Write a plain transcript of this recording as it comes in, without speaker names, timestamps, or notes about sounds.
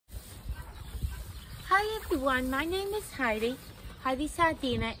Hi everyone, my name is Heidi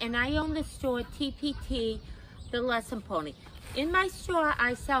Sardina, and I own the store TPT, the Lesson Pony. In my store,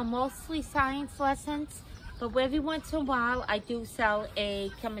 I sell mostly science lessons, but every once in a while, I do sell a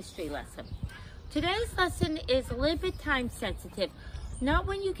chemistry lesson. Today's lesson is a little bit time sensitive, not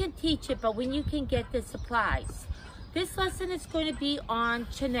when you can teach it, but when you can get the supplies. This lesson is going to be on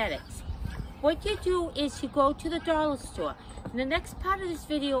genetics. What you do is you go to the dollar store. In the next part of this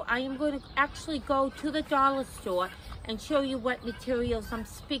video, I am going to actually go to the dollar store and show you what materials I'm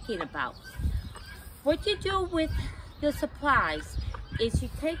speaking about. What you do with the supplies is you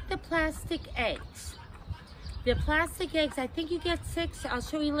take the plastic eggs. The plastic eggs, I think you get 6. I'll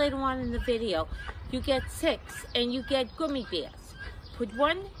show you later on in the video. You get 6 and you get gummy bears. Put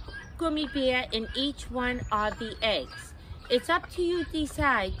 1 gummy bear in each one of the eggs. It's up to you to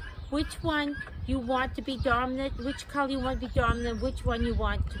decide which one you want to be dominant, which color you want to be dominant, which one you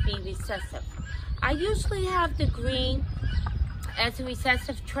want to be recessive. I usually have the green as a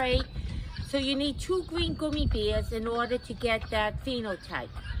recessive trait, so you need 2 green gummy bears in order to get that phenotype.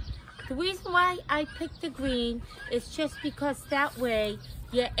 The reason why I picked the green is just because that way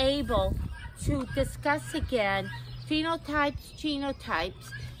you're able to discuss again phenotypes,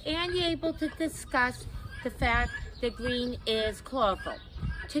 genotypes, and you're able to discuss the fact that green is chlorophyll.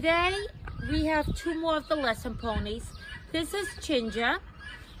 Today, we have 2 more of the lesson ponies. This is Ginger.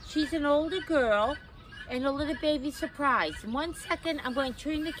 She's an older girl and a little baby surprise. In 1 second, I'm going to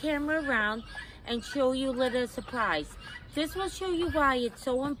turn the camera around and show you little surprise. This will show you why it's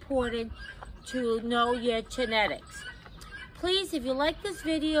so important to know your genetics. Please, if you like this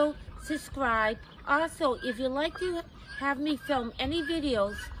video, subscribe. Also, if you'd like to have me film any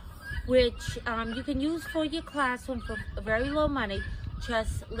videos which you can use for your classroom for very low money,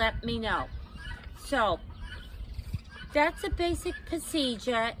 just let me know. So that's a basic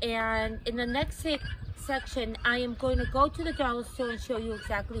procedure, and in the next section I am going to go to the dollar store and show you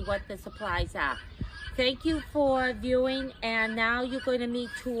exactly what the supplies are. Thank you for viewing, and now you're going to meet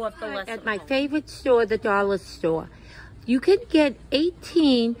 2 of the lessons. At my favorite store, the dollar store, you can get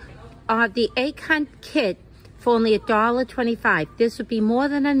 18 of the egg hunt kit for only $1.25. This would be more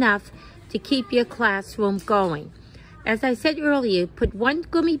than enough to keep your classroom going. As I said earlier, put 1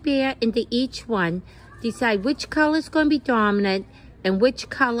 gummy bear into each one, decide which color is going to be dominant and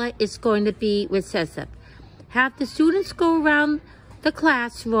which color is going to be recessive. Have the students go around the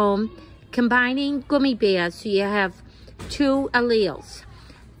classroom combining gummy bears so you have 2 alleles.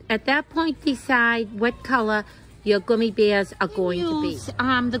 At that point, decide what color your gummy bears are going to be.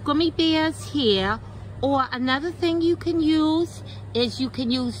 The gummy bears here, or another thing you can use is you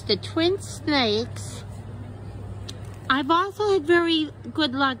can use the twin snakes. I've also had very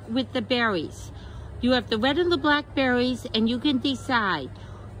good luck with the berries. You have the red and the black berries, and you can decide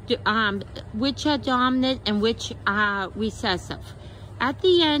which are dominant and which are recessive. At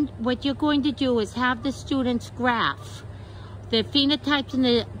the end, what you're going to do is have the students graph the phenotypes and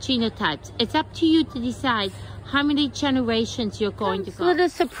the genotypes. It's up to you to decide how many generations you're going to go. Little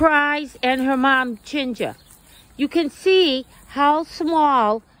surprise and her mom, Ginger. You can see how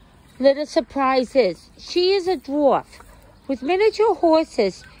small Little Surprise is. She is a dwarf. With miniature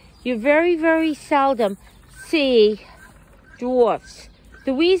horses, you very, very seldom see dwarfs.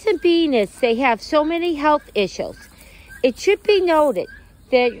 The reason being is they have so many health issues. It should be noted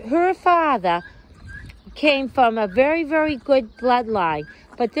that her father came from a very, very good bloodline,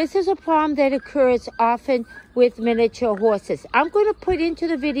 but this is a problem that occurs often with miniature horses. I'm going to put into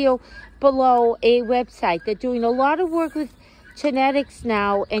the video below a website. They're doing a lot of work with genetics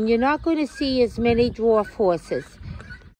now, and you're not going to see as many dwarf horses.